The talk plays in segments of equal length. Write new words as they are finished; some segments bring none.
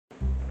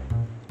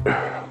Hey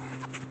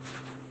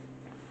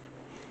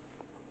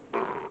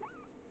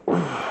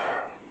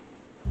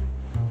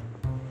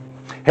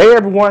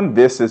everyone,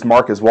 this is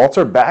Marcus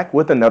Walter back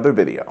with another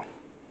video.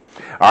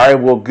 Alright,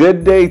 well,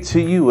 good day to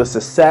you. It's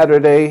a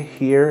Saturday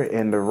here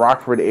in the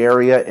Rockford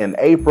area in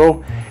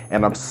April,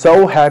 and I'm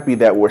so happy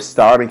that we're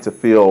starting to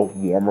feel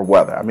warmer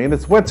weather. I mean,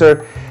 it's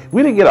winter.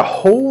 We didn't get a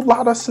whole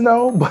lot of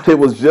snow, but it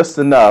was just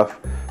enough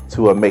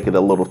to make it a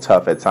little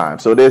tough at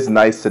times. So it is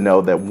nice to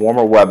know that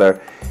warmer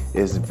weather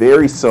is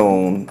very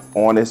soon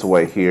on its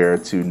way here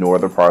to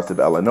northern parts of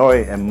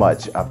Illinois and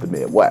much of the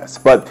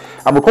Midwest. But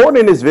I'm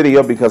recording this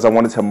video because I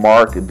wanted to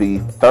mark the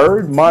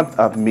third month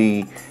of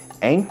me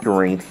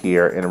anchoring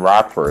here in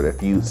Rockford.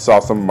 If you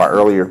saw some of my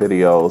earlier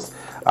videos,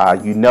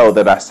 you know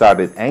that I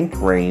started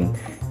anchoring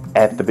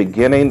at the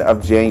beginning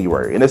of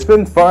January, and it's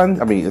been fun.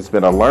 I mean, it's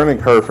been a learning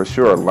curve for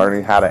sure,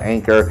 learning how to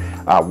anchor,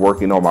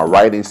 working on my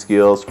writing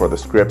skills for the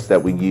scripts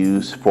that we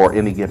use for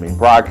any given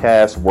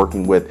broadcast,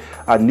 working with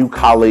new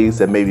colleagues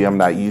that maybe I'm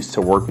not used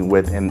to working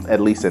with, at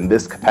least in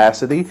this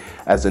capacity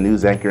as a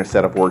news anchor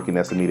instead of working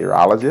as a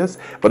meteorologist.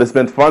 But it's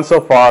been fun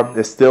so far.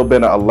 It's still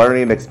been a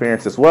learning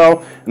experience as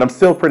well, and I'm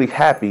still pretty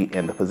happy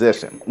in the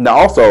position. Now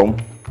also,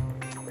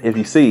 if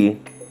you see,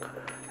 I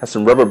have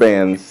some rubber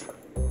bands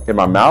in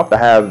my mouth. I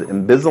have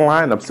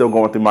Invisalign. I'm still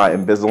going through my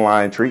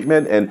Invisalign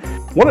treatment, and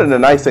one of the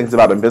nice things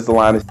about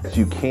Invisalign is that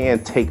you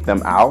can take them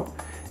out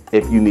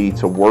if you need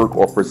to work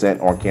or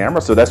present on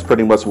camera. So that's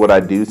pretty much what I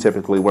do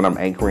typically when I'm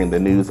anchoring the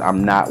news.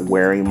 I'm not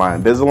wearing my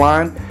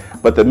Invisalign,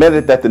 but the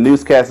minute that the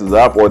newscast is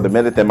up or the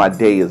minute that my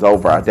day is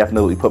over, I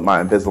definitely put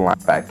my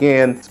Invisalign back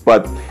in.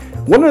 But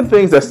one of the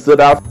things that stood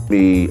out to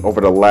me over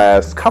the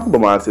last couple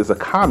of months is a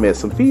comment,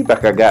 some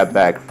feedback I got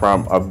back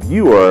from a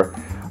viewer.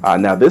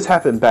 Now this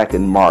happened back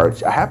in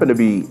March. I happened to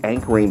be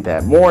anchoring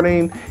that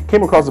morning,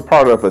 came across a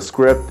part of a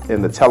script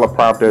in the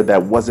teleprompter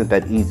that wasn't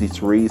that easy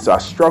to read, so I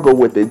struggled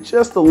with it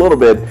just a little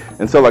bit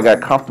until I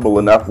got comfortable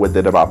enough with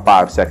it about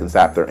 5 seconds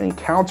after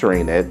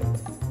encountering it.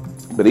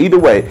 But either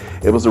way,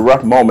 it was a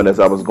rough moment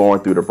as I was going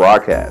through the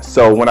broadcast.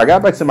 So when I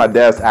got back to my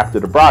desk after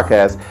the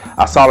broadcast,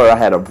 I saw that I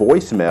had a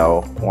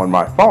voicemail on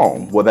my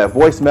phone. Well, that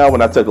voicemail,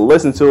 when I took a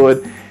listen to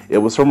it, it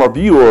was from a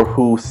viewer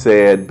who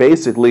said,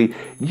 basically,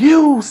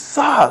 "You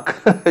suck,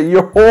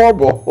 you're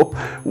horrible,"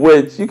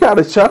 which you kind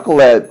of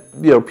chuckle at,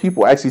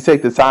 people actually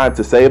take the time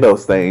to say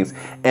those things.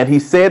 And he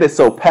said it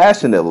so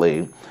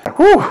passionately,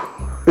 whew,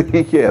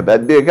 yeah,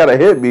 that did kind of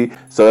hit me.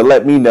 So it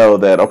let me know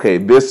that, okay,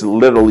 this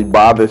literally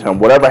bothered him.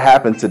 Whatever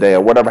happened today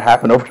or whatever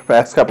happened over the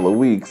past couple of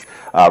weeks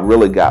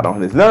really got on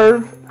his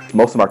nerve.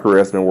 Most of my career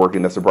has been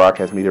working as a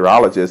broadcast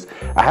meteorologist.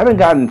 I haven't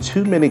gotten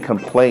too many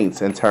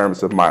complaints in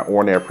terms of my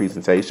on-air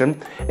presentation.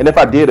 And if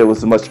I did, it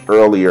was much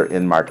earlier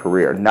in my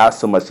career, not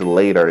so much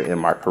later in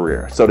my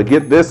career. So to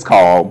get this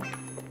call,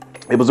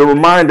 it was a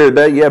reminder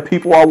that, yeah,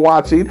 people are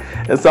watching,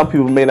 and some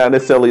people may not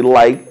necessarily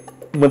like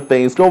when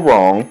things go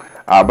wrong.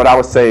 But I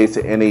would say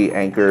to any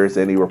anchors,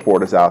 any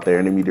reporters out there,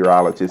 any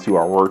meteorologists who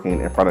are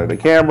working in front of the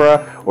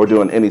camera or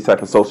doing any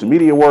type of social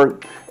media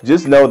work,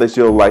 just know that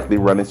you'll likely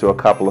run into a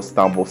couple of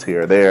stumbles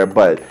here or there,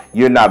 but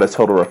you're not a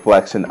total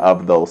reflection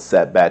of those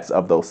setbacks,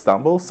 of those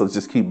stumbles. So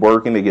just keep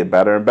working to get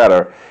better and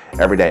better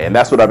every day. And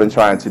that's what I've been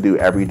trying to do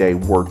every day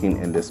working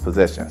in this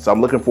position. So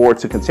I'm looking forward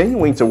to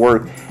continuing to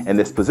work in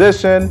this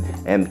position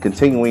and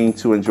continuing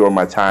to enjoy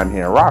my time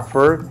here in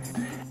Rockford.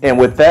 And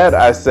with that,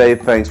 I say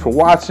thanks for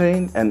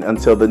watching, and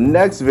until the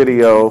next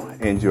video,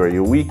 enjoy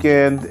your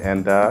weekend,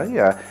 and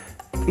yeah,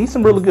 eat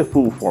some really good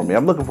food for me.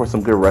 I'm looking for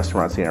some good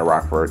restaurants here in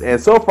Rockford, and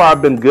so far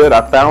I've been good.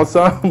 I found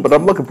some, but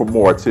I'm looking for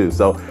more too,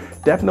 so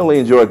definitely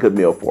enjoy a good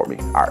meal for me.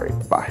 All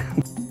right, bye.